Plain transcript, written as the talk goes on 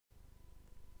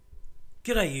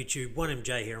G'day YouTube,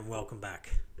 1MJ here and welcome back.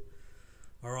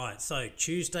 Alright, so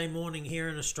Tuesday morning here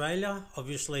in Australia,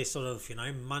 obviously sort of,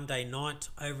 Monday night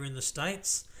over in the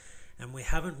States, and we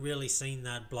haven't really seen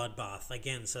that bloodbath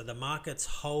again, so the market's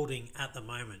holding at the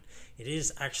moment. It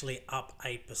is actually up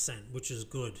 8%, which is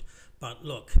good, but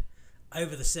look,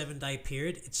 over the 7-day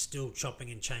period, it's still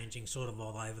chopping and changing sort of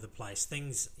all over the place.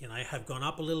 Things, have gone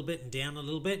up a little bit and down a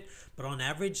little bit, but on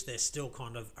average, they're still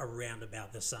kind of around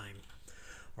about the same.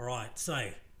 All right, so,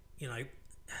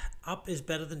 up is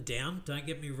better than down, don't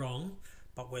get me wrong,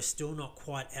 but we're still not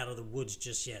quite out of the woods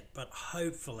just yet. But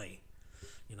hopefully,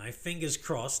 fingers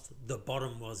crossed, the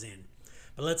bottom was in.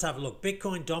 But let's have a look.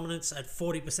 Bitcoin dominance at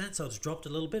 40%, so it's dropped a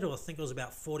little bit, or I think it was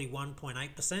about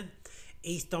 41.8%.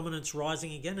 ETH dominance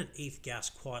rising again, and ETH gas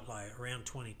quite low, around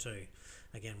 22.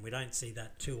 Again, we don't see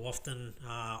that too often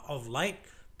of late,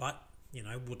 but,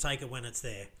 we'll take it when it's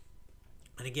there.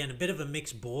 And again, a bit of a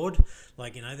mixed board.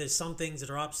 There's some things that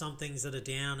are up, some things that are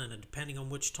down, and depending on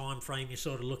which time frame you're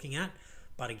sort of looking at.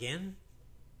 But again,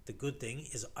 the good thing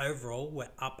is overall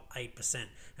we're up 8%.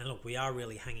 And look, we are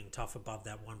really hanging tough above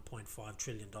that $1.5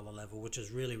 trillion level, which is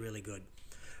really, really good.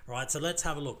 All right, so let's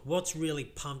have a look. What's really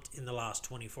pumped in the last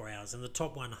 24 hours, in the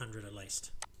top 100 at least?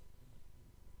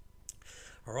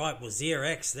 All right, well,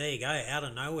 ZRX, there you go, out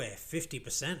of nowhere,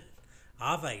 50%.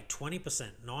 Aave, 20%.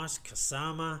 Nice.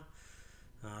 Kasama.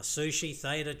 Sushi,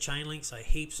 Theta, Chainlink, so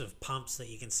heaps of pumps that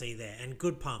you can see there, and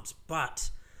good pumps, but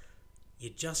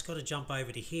you just got to jump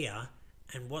over to here,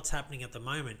 and what's happening at the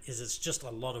moment is it's just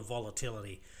a lot of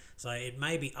volatility. So it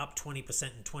may be up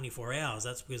 20% in 24 hours,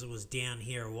 that's because it was down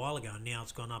here a while ago, and now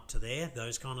it's gone up to there,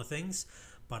 those kind of things,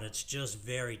 but it's just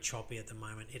very choppy at the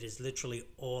moment. It is literally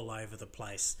all over the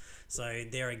place. So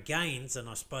there are gains, and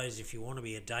I suppose if you want to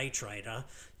be a day trader,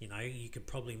 you could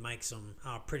probably make some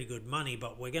pretty good money,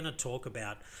 but we're going to talk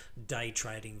about day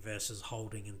trading versus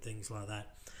holding and things like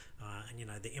that. And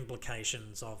the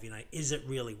implications of, is it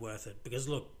really worth it? Because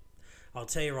look, I'll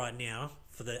tell you right now,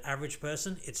 for the average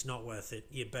person, it's not worth it.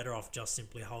 You're better off just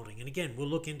simply holding. And again, we'll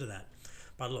look into that.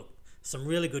 But look, some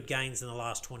really good gains in the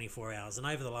last 24 hours, and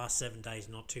over the last 7 days,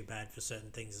 not too bad for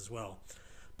certain things as well.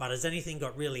 But has anything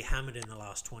got really hammered in the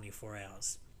last 24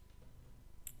 hours?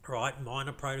 All right,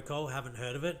 Miner Protocol, haven't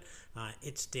heard of it.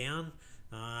 It's down.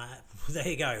 There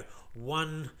you go.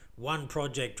 One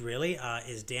project really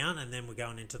is down, and then we're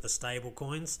going into the stable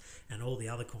coins and all the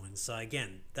other coins. So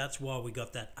again, that's why we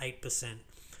got that 8%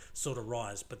 sort of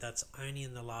rise, but that's only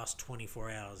in the last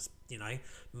 24 hours.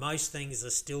 Most things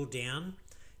are still down,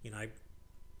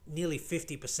 nearly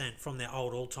 50% from their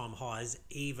old all-time highs,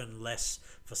 even less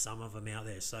for some of them out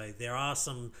there. So there are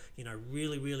some,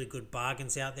 really, really good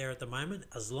bargains out there at the moment,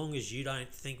 as long as you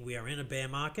don't think we are in a bear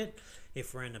market.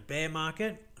 If we're in a bear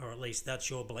market, or at least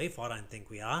that's your belief, I don't think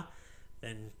we are,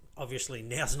 then obviously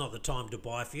now's not the time to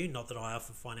buy for you. Not that I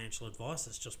offer financial advice,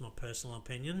 it's just my personal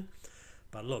opinion.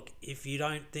 But look, if you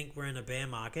don't think we're in a bear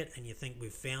market and you think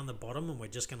we've found the bottom and we're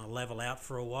just going to level out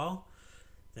for a while,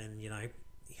 then,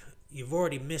 you've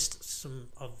already missed some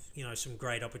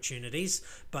great opportunities.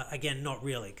 But again, not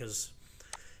really, because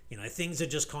things are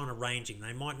just kind of ranging.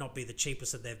 They might not be the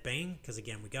cheapest that they've been, because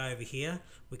again, we go over here,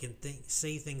 we can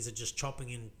see things are just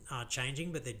chopping and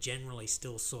changing, but they're generally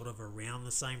still sort of around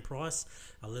the same price,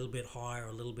 a little bit higher,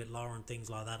 a little bit lower, and things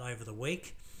like that over the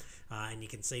week. And you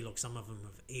can see, look, some of them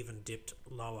have even dipped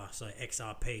lower. So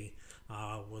XRP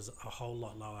was a whole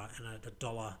lot lower, and at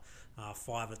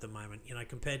 $1.05 at the moment.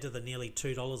 Compared to the nearly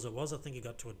 $2 it was, I think it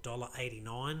got to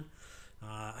 $1.89.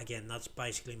 Again, that's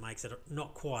basically makes it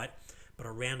not quite, but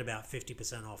around about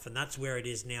 50% off, and that's where it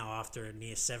is now after a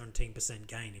near 17%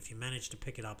 gain. If you manage to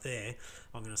pick it up there,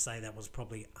 I'm going to say that was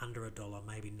probably under $1,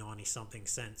 maybe 90 something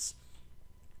cents.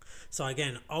 So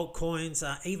again, altcoins,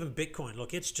 even Bitcoin,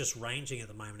 look, it's just ranging at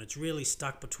the moment. It's really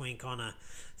stuck between kind of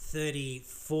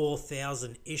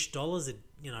 $34,000-ish. It,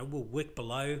 will wick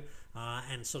below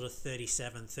and sort of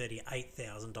 $37,000,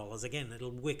 $38,000. Again,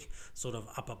 it'll wick sort of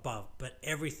up above, but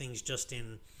everything's just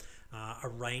in a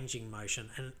ranging motion.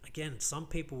 And again, some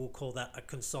people will call that a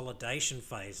consolidation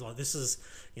phase. Like this is,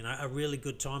 a really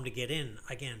good time to get in.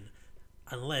 Again,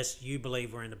 unless you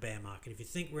believe we're in a bear market. If you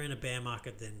think we're in a bear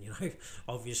market, then,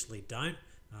 obviously don't.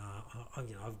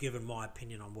 I've given my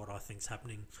opinion on what I think's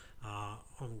happening on,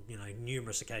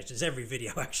 numerous occasions. Every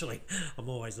video, actually, I'm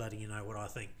always letting you know what I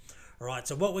think. All right,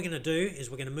 so what we're going to do is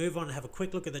we're going to move on and have a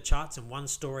quick look at the charts, and one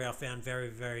story I found very,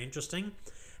 very interesting.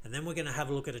 And then we're going to have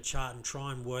a look at a chart and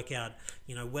try and work out,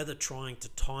 whether trying to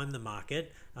time the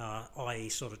market, i.e.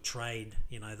 sort of trade,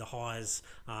 the highs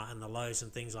and the lows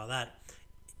and things like that,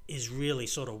 is really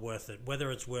sort of worth it, whether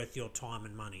it's worth your time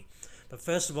and money. But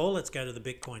first of all, let's go to the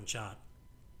Bitcoin chart.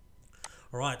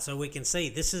 All right, so we can see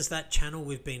this is that channel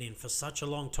we've been in for such a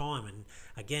long time. And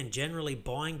again, generally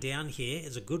buying down here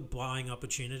is a good buying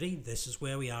opportunity. This is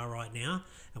where we are right now.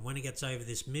 And when it gets over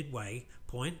this midway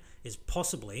point is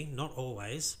possibly, not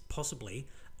always, possibly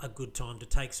a good time to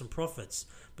take some profits.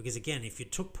 Because again, if you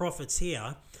took profits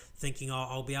here thinking, oh,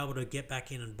 I'll be able to get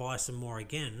back in and buy some more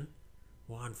again,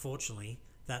 well, unfortunately,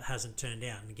 that hasn't turned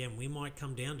out. And again, we might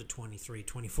come down to $23,000,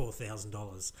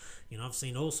 $24,000. You know, I've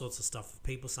seen all sorts of stuff of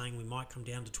people saying we might come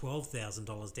down to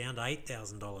 $12,000, down to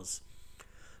 $8,000.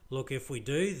 Look, if we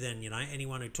do, then, you know,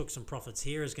 anyone who took some profits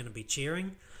here is going to be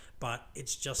cheering, but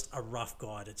it's just a rough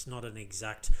guide. It's not an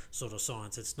exact sort of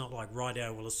science. It's not like,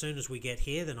 righto, well, as soon as we get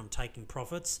here, then I'm taking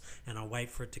profits and I wait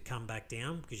for it to come back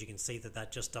down, because you can see that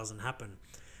that just doesn't happen.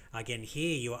 Again,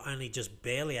 here you are only just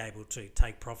barely able to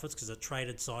take profits because it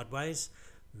traded sideways.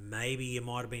 Maybe you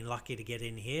might have been lucky to get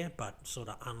in here, but sort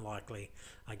of unlikely.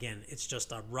 Again, it's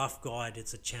just a rough guide.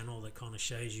 It's a channel that kind of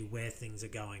shows you where things are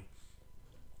going.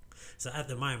 So at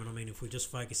the moment, I mean, if we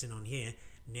just focus in on here,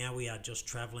 now we are just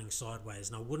traveling sideways.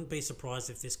 And I wouldn't be surprised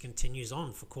if this continues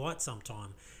on for quite some time.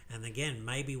 And again,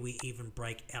 maybe we even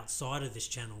break outside of this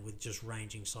channel with just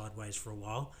ranging sideways for a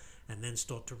while and then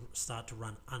start to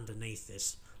run underneath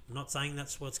this. I'm not saying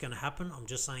that's what's going to happen. I'm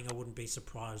just saying I wouldn't be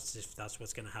surprised if that's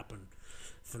what's going to happen.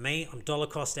 For me, I'm dollar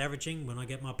cost averaging when I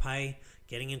get my pay,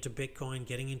 getting into Bitcoin,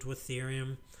 getting into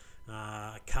Ethereum,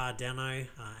 Cardano,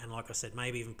 and like I said,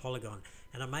 maybe even Polygon.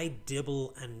 And I may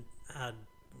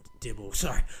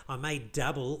I may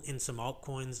dabble in some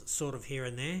altcoins sort of here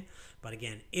and there. But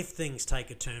again, if things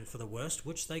take a turn for the worst,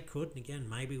 which they could, and again,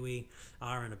 maybe we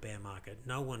are in a bear market,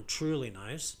 no one truly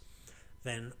knows,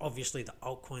 then obviously the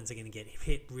altcoins are going to get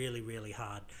hit really, really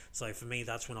hard. So for me,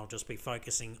 that's when I'll just be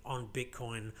focusing on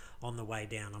Bitcoin on the way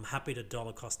down. I'm happy to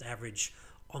dollar cost average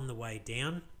on the way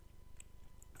down,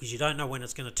 because you don't know when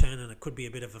it's going to turn, and it could be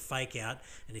a bit of a fake out.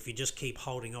 And if you just keep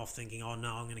holding off thinking, oh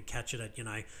no, I'm going to catch it at, you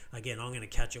know, again, I'm going to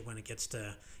catch it when it gets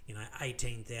to, you know,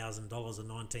 $18,000 or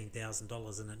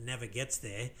 $19,000, and it never gets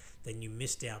there, then you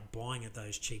missed out buying at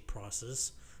those cheap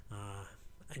prices.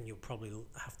 And you'll probably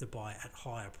have to buy at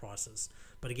higher prices.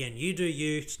 But again, you do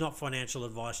you. It's not financial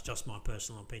advice, just my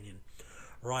personal opinion.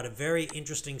 Right, a very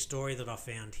interesting story that I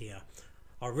found here.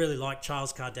 I really like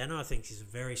Charles Cardano. I think he's a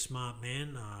very smart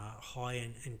man, high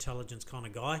intelligence kind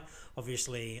of guy.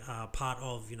 Obviously, part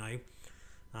of, you know,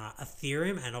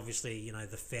 Ethereum, and obviously, you know,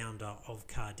 the founder of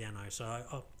Cardano.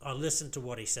 So I listen to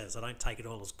what he says. I don't take it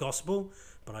all as gospel,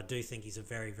 but I do think he's a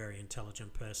very, very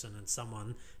intelligent person, and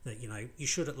someone that, you know, you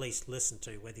should at least listen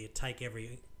to. Whether you take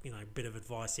every, you know, bit of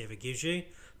advice he ever gives you,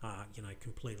 you know,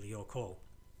 completely your call.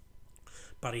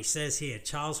 But he says here,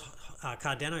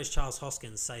 Cardano's Charles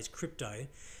Hoskin says crypto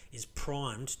is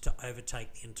primed to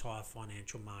overtake the entire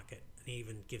financial market, and he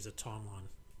even gives a timeline.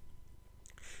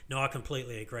 No, I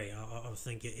completely agree. I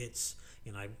think it's,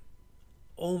 you know,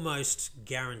 almost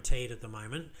guaranteed at the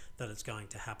moment that it's going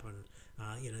to happen.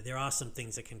 You know, there are some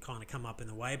things that can kind of come up in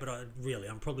the way, but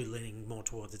I'm probably leaning more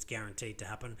towards it's guaranteed to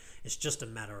happen. It's just a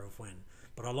matter of when.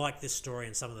 But I like this story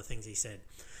and some of the things he said.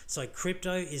 So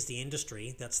crypto is the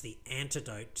industry that's the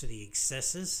antidote to the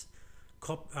excesses,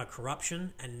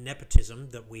 corruption and nepotism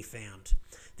that we found.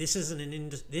 This is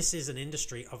an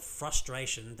industry of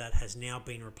frustration that has now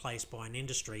been replaced by an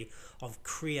industry of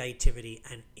creativity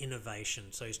and innovation.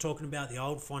 So he's talking about the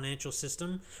old financial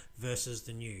system versus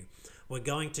the new. We're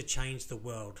going to change the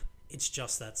world. It's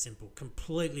just that simple.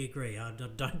 Completely agree. I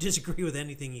don't disagree with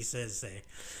anything he says there.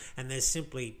 And there's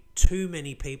simply too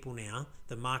many people now.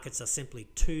 The markets are simply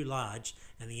too large,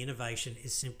 and the innovation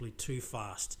is simply too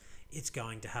fast. It's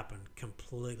going to happen.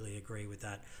 Completely agree with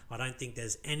that. I don't think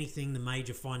there's anything the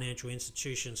major financial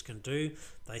institutions can do.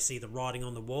 They see the writing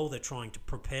on the wall. They're trying to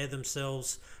prepare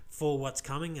themselves for what's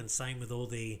coming, and same with all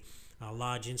the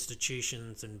large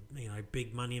institutions and, you know,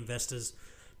 big money investors.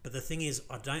 But the thing is,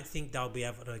 I don't think they'll be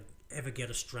able to ever get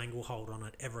a stranglehold on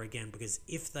it ever again, because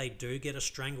if they do get a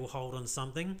stranglehold on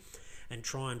something and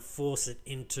try and force it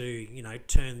into, you know,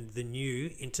 turn the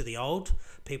new into the old,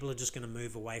 people are just going to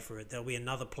move away from it. There'll be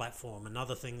another platform,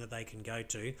 another thing that they can go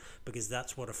to, because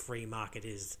that's what a free market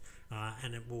is,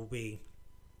 and it will be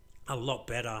a lot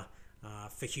better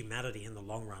for humanity in the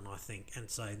long run, I think. And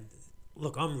so,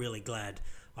 look, I'm really glad.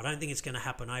 I don't think it's going to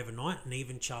happen overnight, and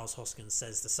even Charles Hoskin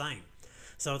says the same.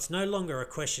 So it's no longer a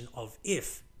question of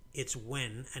if, it's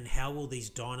when, and how will these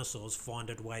dinosaurs find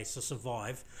a way to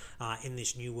survive in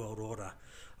this new world order.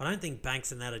 I don't think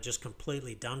banks and that are just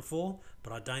completely done for,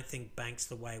 but I don't think banks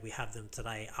the way we have them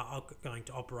today are going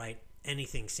to operate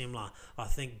anything similar. I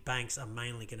think banks are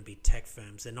mainly going to be tech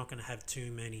firms. They're not going to have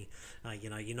too many,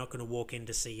 you're not going to walk in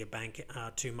to see your bank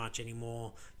too much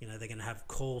anymore. They're going to have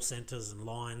call centers and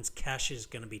lines. Cash is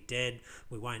going to be dead.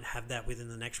 We won't have that within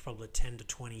the next probably 10 to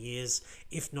 20 years,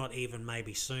 if not even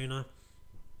maybe sooner.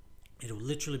 It'll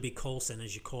literally be call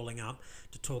centers you're calling up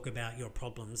to talk about your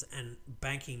problems, and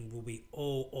banking will be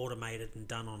all automated and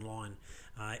done online.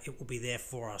 It will be there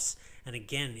for us. And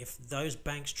again, if those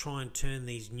banks try and turn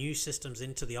these new systems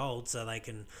into the old so they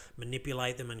can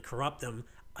manipulate them and corrupt them,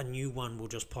 a new one will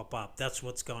just pop up. That's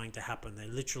what's going to happen. They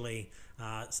literally,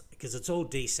 because it's all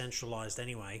decentralized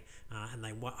anyway, and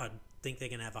I think they're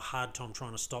going to have a hard time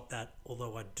trying to stop that.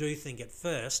 Although I do think at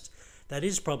first that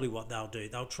is probably what they'll do.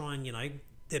 They'll try and,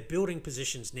 they're building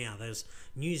positions now. There's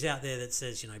news out there that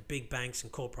says, big banks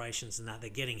and corporations and that they're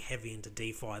getting heavy into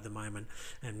DeFi at the moment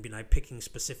and, picking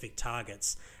specific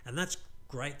targets. And that's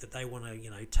great that they want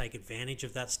to, take advantage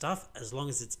of that stuff, as long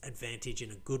as it's advantage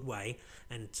in a good way.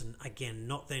 And to, again,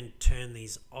 not then turn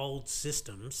these old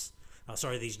systems,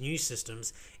 these new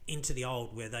systems into the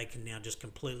old, where they can now just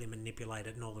completely manipulate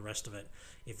it and all the rest of it.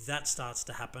 If that starts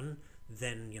to happen,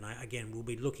 then, again, we'll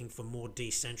be looking for more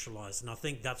decentralized. And I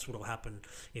think that's what will happen.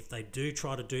 If they do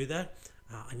try to do that,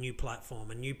 a new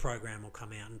platform, a new program will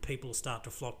come out and people will start to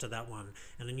flock to that one.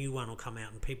 And a new one will come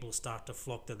out and people will start to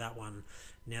flock to that one.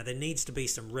 Now, there needs to be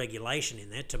some regulation in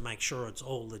there to make sure it's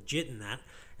all legit in that.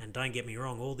 And don't get me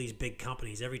wrong, all these big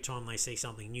companies, every time they see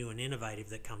something new and innovative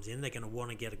that comes in, they're going to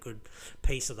want to get a good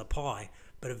piece of the pie.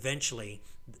 But eventually,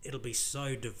 it'll be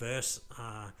so diverse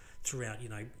throughout,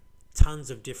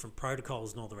 tons of different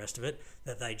protocols and all the rest of it,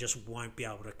 that they just won't be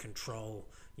able to control,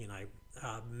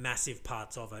 massive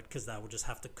parts of it, because they will just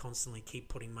have to constantly keep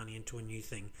putting money into a new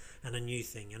thing and a new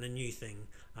thing and a new thing,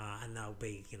 and they'll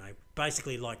be,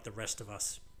 basically like the rest of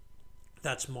us.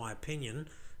 That's my opinion.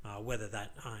 Whether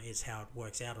that is how it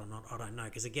works out or not, I don't know.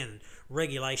 Because again,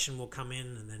 regulation will come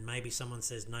in, and then maybe someone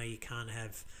says, no, you can't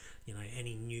have,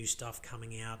 any new stuff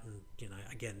coming out. And,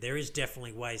 again, there is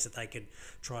definitely ways that they could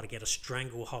try to get a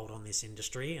stranglehold on this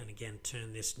industry and, again,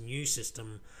 turn this new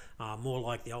system more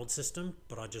like the old system.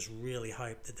 But I just really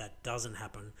hope that that doesn't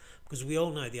happen, because we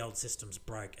all know the old system's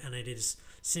broke, and it is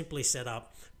simply set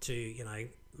up to,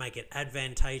 make it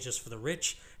advantageous for the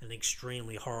rich and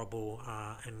extremely horrible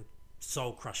and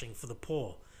soul-crushing for the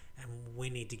poor. And we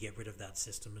need to get rid of that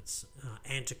system. It's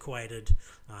antiquated,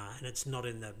 and it's not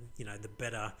in the the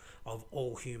better of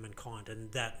all humankind.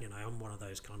 And that, I'm one of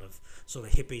those kind of sort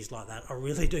of hippies like that. I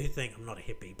really do think I'm not a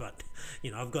hippie, but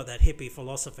I've got that hippie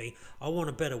philosophy. I want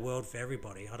a better world for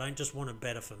everybody. I don't just want it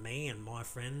better for me and my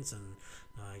friends and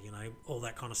all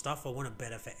that kind of stuff. I want it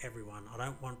better for everyone. I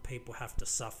don't want people have to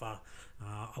suffer.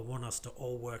 I want us to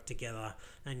all work together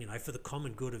and for the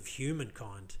common good of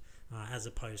humankind. As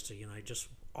opposed to, just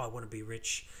I want to be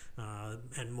rich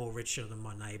and more richer than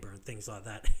my neighbour and things like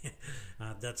that.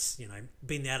 That's,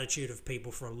 been the attitude of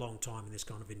people for a long time in this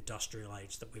kind of industrial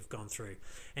age that we've gone through.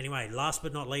 Anyway, last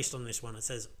but not least on this one, it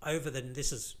says,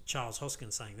 this is Charles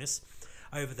Hoskin saying this,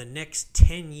 over the next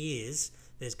 10 years,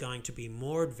 there's going to be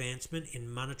more advancement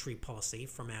in monetary policy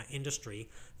from our industry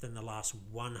than the last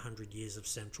 100 years of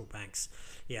central banks.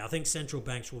 Yeah, I think central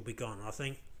banks will be gone. I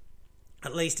think,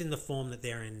 at least in the form that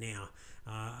they're in now.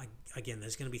 Again,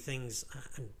 there's going to be things,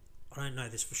 and I don't know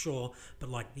this for sure, but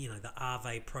like, the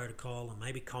Aave protocol and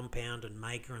maybe Compound and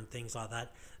Maker and things like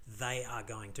that, they are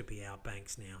going to be our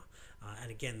banks now.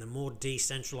 And again, the more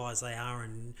decentralized they are,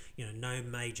 and, no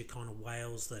major kind of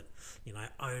whales that,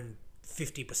 own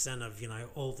 50% of,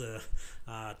 all the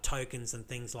tokens and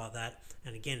things like that.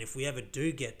 And again, if we ever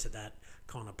do get to that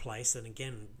kind of place, then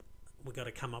again, we've got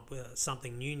to come up with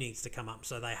something new needs to come up.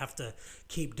 So they have to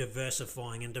keep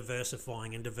diversifying and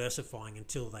diversifying and diversifying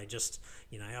until they just,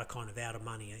 are kind of out of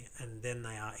money. And then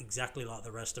they are exactly like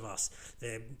the rest of us.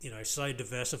 They're, so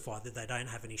diversified that they don't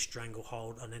have any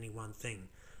stranglehold on any one thing.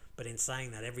 But in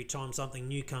saying that, every time something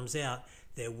new comes out,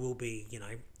 there will be,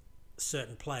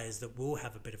 certain players that will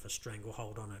have a bit of a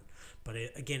stranglehold on it. But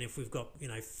again, if we've got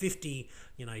 50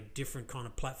 different kind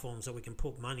of platforms that we can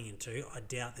put money into, I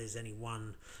doubt there's any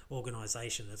one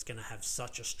organization that's going to have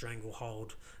such a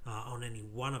stranglehold on any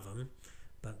one of them.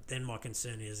 But then my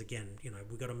concern is, again,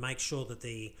 we've got to make sure that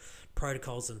the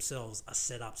protocols themselves are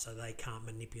set up so they can't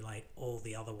manipulate all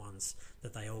the other ones,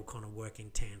 that they all kind of work in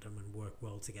tandem and work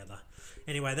well together.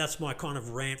 Anyway, that's my kind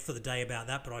of rant for the day about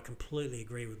that, but I completely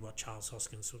agree with what Charles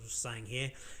Hoskin sort of saying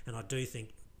here, and I do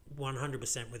think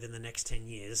 100% within the next 10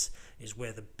 years is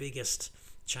where the biggest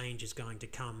change is going to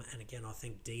come. And again, I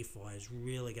think DeFi is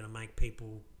really going to make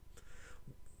people,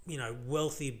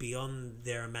 wealthy beyond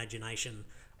their imagination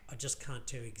I just can't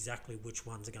tell you exactly which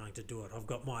ones are going to do it. I've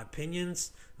got my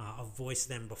opinions. I've voiced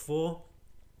them before.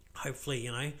 Hopefully,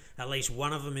 at least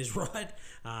one of them is right.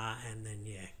 And then,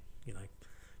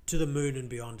 to the moon and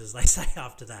beyond, as they say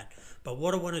after that. But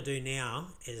what I want to do now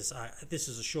is, this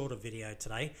is a shorter video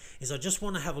today, is I just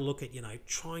want to have a look at,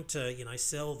 trying to,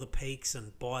 sell the peaks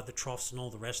and buy the troughs and all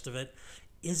the rest of it.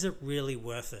 Is it really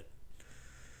worth it?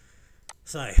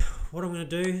 So what I'm going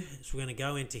to do is we're going to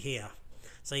go into here.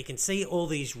 So you can see all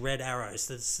these red arrows.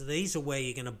 So these are where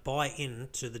you're going to buy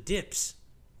into the dips.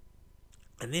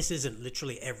 And this isn't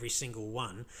literally every single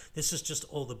one. This is just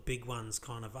all the big ones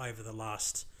kind of over the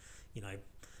last,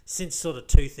 since sort of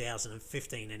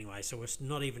 2015 anyway. So we're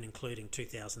not even including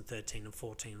 2013 and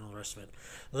 14 and all the rest of it.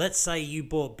 Let's say you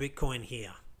bought Bitcoin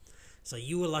here. So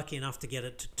you were lucky enough to get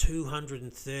it to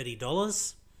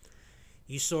 $230.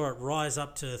 You saw it rise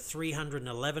up to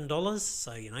 $311.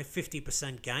 So,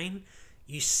 50% gain.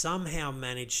 You somehow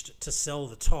managed to sell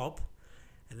the top,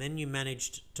 and then you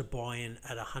managed to buy in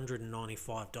at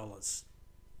 $195.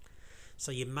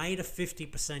 So you made a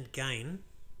 50% gain,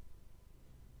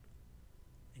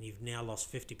 and you've now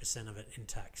lost 50% of it in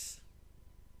tax.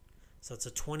 So it's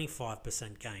a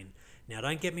 25% gain. Now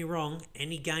don't get me wrong,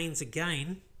 any gain's a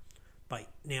gain, but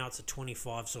now it's a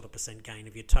 25 sort of percent gain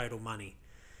of your total money.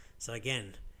 So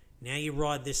again, now you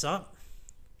ride this up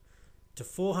to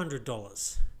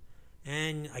 $400.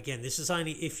 And again, this is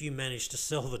only if you manage to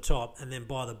sell the top and then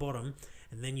buy the bottom,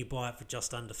 and then you buy it for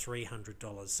just under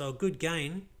 $300. So a good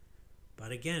gain,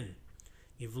 but again,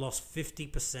 you've lost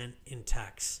 50% in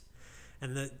tax.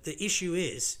 And the issue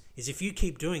is if you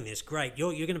keep doing this, great,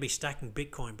 you're going to be stacking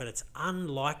Bitcoin, but it's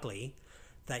unlikely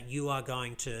that you are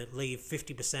going to leave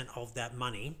 50% of that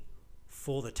money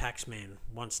for the tax man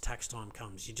once tax time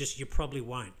comes. You probably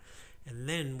won't. And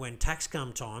then when tax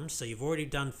come time, so you've already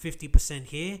done 50%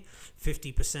 here,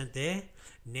 50% there,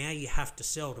 now you have to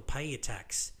sell to pay your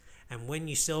tax. And when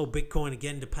you sell Bitcoin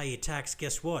again to pay your tax,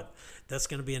 guess what? That's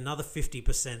going to be another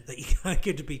 50% that you're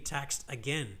going to be taxed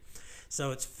again. So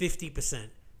it's 50%, 50%,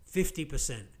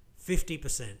 50%,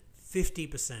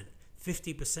 50%,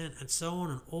 50%, and so on,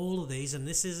 and all of these, and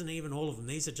this isn't even all of them,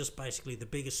 these are just basically the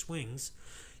biggest swings.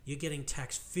 You're getting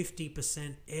taxed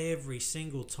 50% every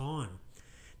single time.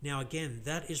 Now again,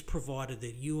 that is provided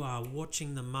that you are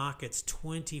watching the markets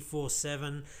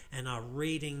 24/7 and are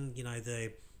reading,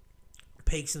 the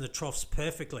peaks and the troughs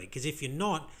perfectly. Because if you're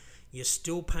not, you're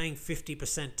still paying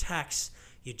 50% tax.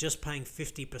 You're just paying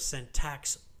 50%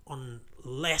 tax on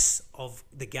less of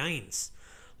the gains.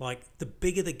 Like the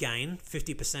bigger the gain,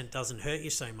 50% doesn't hurt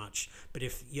you so much. But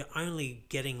if you're only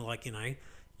getting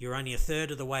you're only a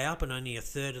third of the way up and only a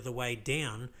third of the way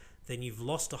down, then you've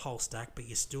lost a whole stack, but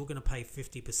you're still going to pay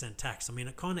 50% tax. I mean,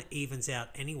 it kind of evens out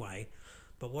anyway,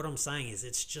 but what I'm saying is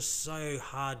it's just so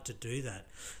hard to do that.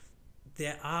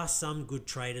 There are some good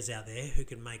traders out there who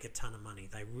can make a ton of money.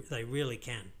 They really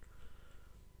can,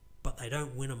 but they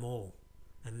don't win them all.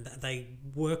 And they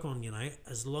work on,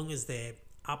 as long as they're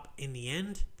up in the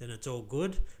end, then it's all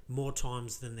good. More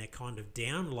times than they're kind of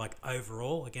down, like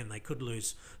overall. Again, they could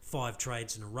lose 5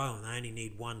 trades in a row and they only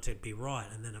need one to be right,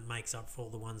 and then it makes up for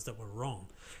all the ones that were wrong.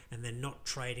 And they're not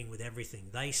trading with everything.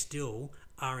 They still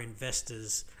are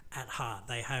investors at heart.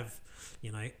 They have,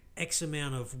 X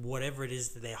amount of whatever it is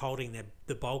that they're holding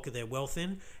the bulk of their wealth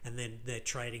in, and then they're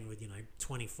trading with,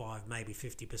 25, maybe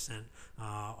 50%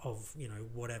 of,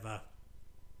 whatever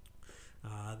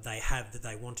they have that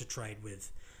they want to trade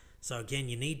with. So again,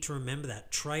 you need to remember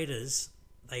that traders,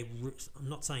 I'm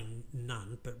not saying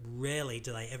none, but rarely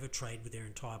do they ever trade with their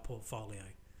entire portfolio.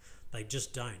 They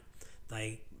just don't.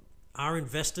 They are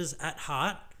investors at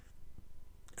heart,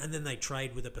 and then they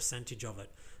trade with a percentage of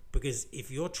it. Because if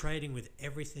you're trading with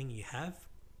everything you have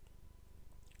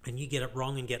and you get it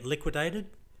wrong and get liquidated,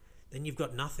 then you've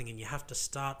got nothing and you have to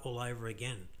start all over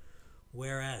again.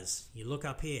 Whereas you look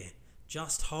up here,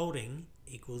 just holding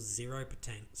equals 0%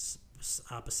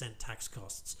 tax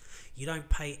costs. You don't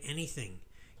pay anything.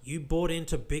 You bought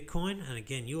into Bitcoin, and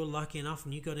again, you were lucky enough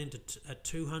and you got into at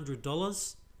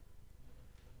 $200.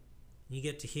 You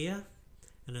get to here,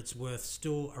 and it's worth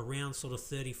still around sort of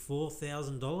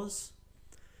 $34,000.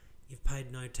 You've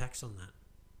paid no tax on that.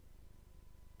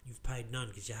 You've paid none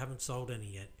because you haven't sold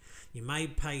any yet. You may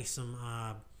pay some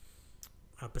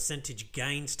percentage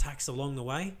gains tax along the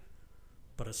way,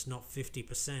 but it's not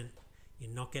 50%.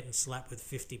 You're not getting slapped with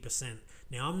 50%.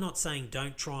 Now, I'm not saying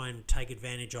don't try and take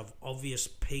advantage of obvious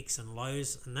peaks and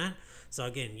lows and that. So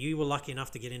again, you were lucky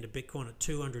enough to get into Bitcoin at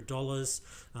 $200.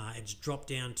 It's dropped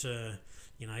down to,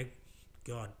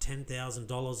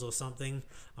 $10,000 or something.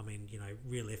 I mean,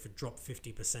 really, if it dropped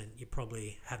 50%, you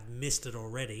probably have missed it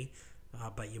already.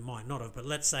 but you might not have. But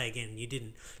let's say again,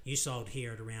 you sold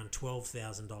here at around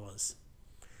 $12,000.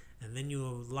 And then you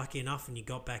were lucky enough and you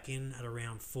got back in at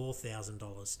around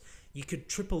 $4,000. You could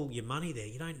triple your money there.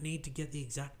 You don't need to get the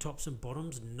exact tops and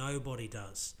bottoms. Nobody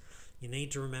does. You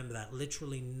need to remember that.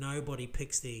 Literally nobody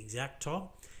picks the exact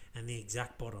top and the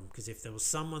exact bottom. Because if there was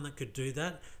someone that could do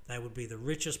that, they would be the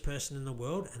richest person in the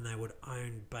world and they would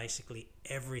own basically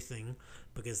everything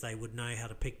because they would know how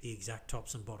to pick the exact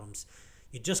tops and bottoms.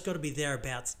 You just got to be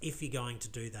thereabouts if you're going to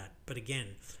do that. But again,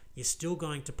 you're still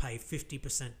going to pay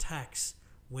 50% tax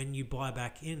when you buy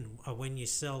back in, or when you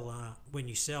sell,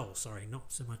 sorry,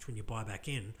 not so much when you buy back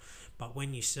in, but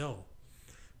when you sell.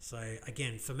 So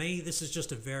again, for me, this is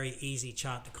just a very easy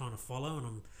chart to kind of follow, and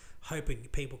I'm hoping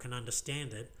people can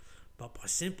understand it. But by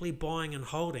simply buying and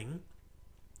holding,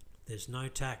 there's no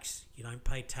tax. You don't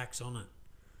pay tax on it.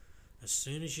 As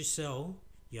soon as you sell,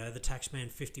 you owe the taxman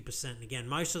 50%. And again,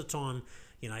 most of the time,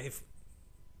 if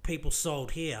people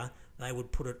sold here, they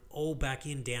would put it all back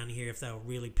in down here if they were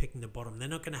really picking the bottom. They're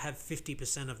not going to have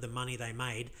 50% of the money they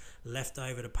made left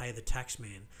over to pay the tax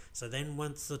man. So then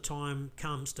once the time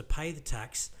comes to pay the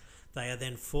tax, they are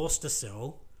then forced to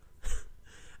sell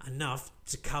enough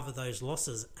to cover those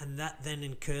losses. And that then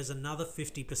incurs another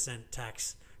 50%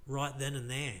 tax right then and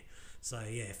there. So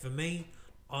yeah, for me,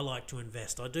 I like to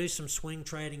invest. I do some swing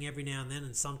trading every now and then,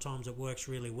 and sometimes it works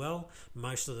really well.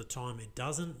 Most of the time it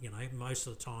doesn't. Most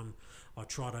of the time I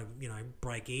try to,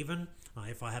 break even.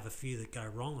 If I have a few that go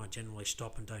wrong, I generally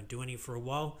stop and don't do any for a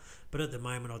while. But at the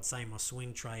moment, I'd say my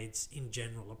swing trades in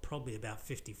general are probably about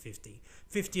 50-50.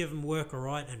 50 of them work all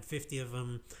right, and 50 of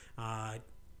them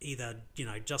either,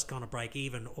 just kind of break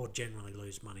even or generally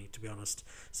lose money, to be honest.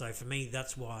 So for me,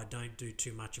 that's why I don't do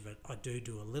too much of it. I do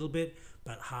a little bit,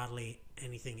 but hardly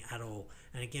anything at all.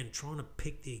 And again, trying to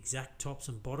pick the exact tops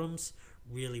and bottoms,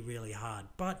 really, really hard.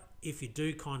 But if you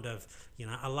do kind of,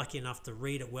 are lucky enough to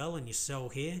read it well and you sell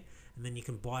here, and then you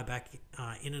can buy back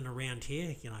in and around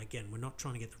here, again, we're not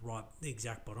trying to get the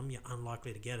exact bottom. You're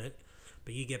unlikely to get it.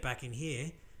 But you get back in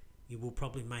here, you will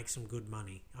probably make some good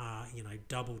money,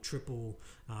 double, triple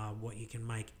what you can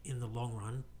make in the long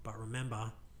run. But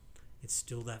remember, it's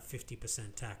still that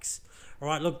 50% tax. All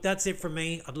right, look, that's it from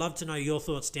me. I'd love to know your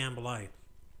thoughts down below.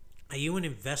 Are you an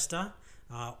investor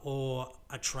or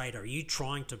a trader? Are you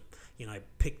trying to,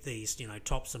 pick these,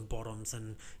 tops and bottoms,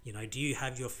 and, do you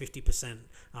have your 50%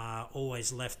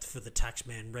 always left for the tax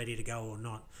man ready to go or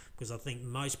not? Because I think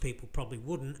most people probably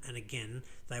wouldn't, and again,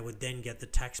 they would then get the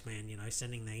tax man,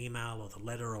 sending the email or the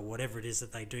letter or whatever it is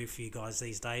that they do for you guys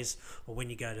these days, or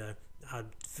when you go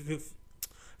to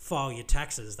file your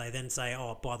taxes, they then say,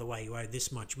 oh, by the way, you owe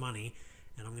this much money.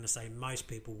 And I'm going to say most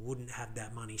people wouldn't have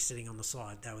that money sitting on the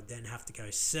side. They would then have to go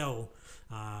sell,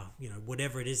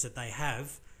 whatever it is that they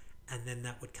have, and then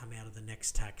that would come out of the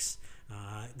next tax.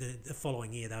 The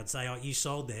following year, they would say, oh, you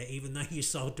sold there. Even though you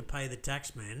sold to pay the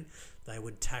tax man, they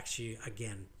would tax you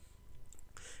again.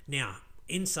 Now,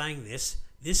 in saying this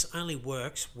only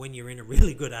works when you're in a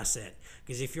really good asset.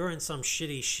 Because if you're in some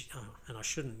shitty, and I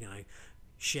shouldn't,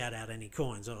 shout out any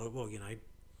coins, or, well,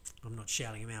 I'm not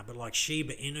shouting them out, but like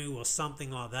Shiba Inu or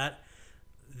something like that,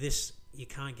 you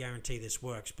can't guarantee this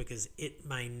works because it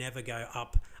may never go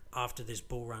up after this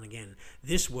bull run again.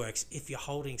 This works if you're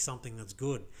holding something that's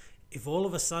good. If all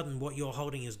of a sudden what you're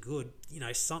holding is good,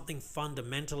 something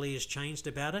fundamentally has changed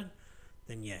about it,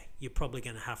 then yeah, you're probably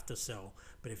going to have to sell.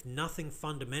 But if nothing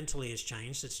fundamentally has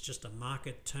changed, it's just a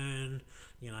market turn,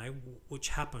 which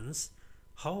happens,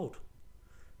 hold.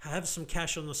 Have some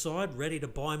cash on the side, ready to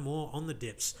buy more on the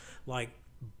dips. Like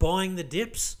buying the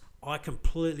dips, I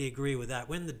completely agree with that.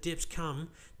 When the dips come,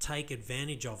 take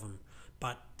advantage of them.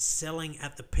 But selling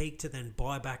at the peak to then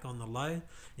buy back on the low,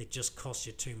 it just costs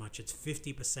you too much. It's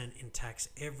 50% in tax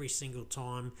every single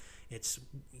time. It's,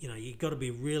 you've got to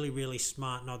be really, really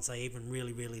smart, and I'd say even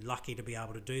really, really lucky to be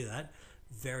able to do that.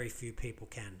 Very few people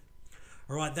can.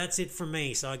 All right, that's it from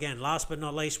me. So again, last but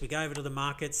not least, we go over to the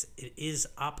markets. It is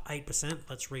up 8%.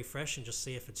 Let's refresh and just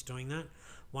see if it's doing that.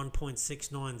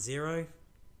 1.690.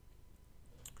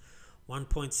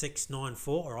 1.694.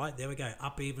 All right, there we go.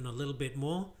 Up even a little bit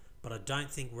more. But I don't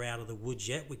think we're out of the woods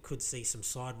yet. We could see some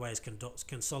sideways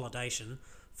consolidation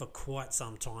for quite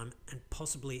some time, and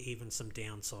possibly even some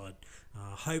downside.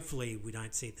 Hopefully we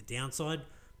don't see the downside,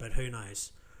 but who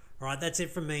knows. All right, that's it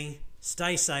from me.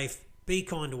 Stay safe. Be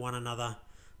kind to one another.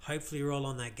 Hopefully you're all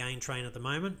on that gain train at the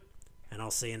moment, and I'll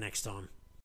see you next time.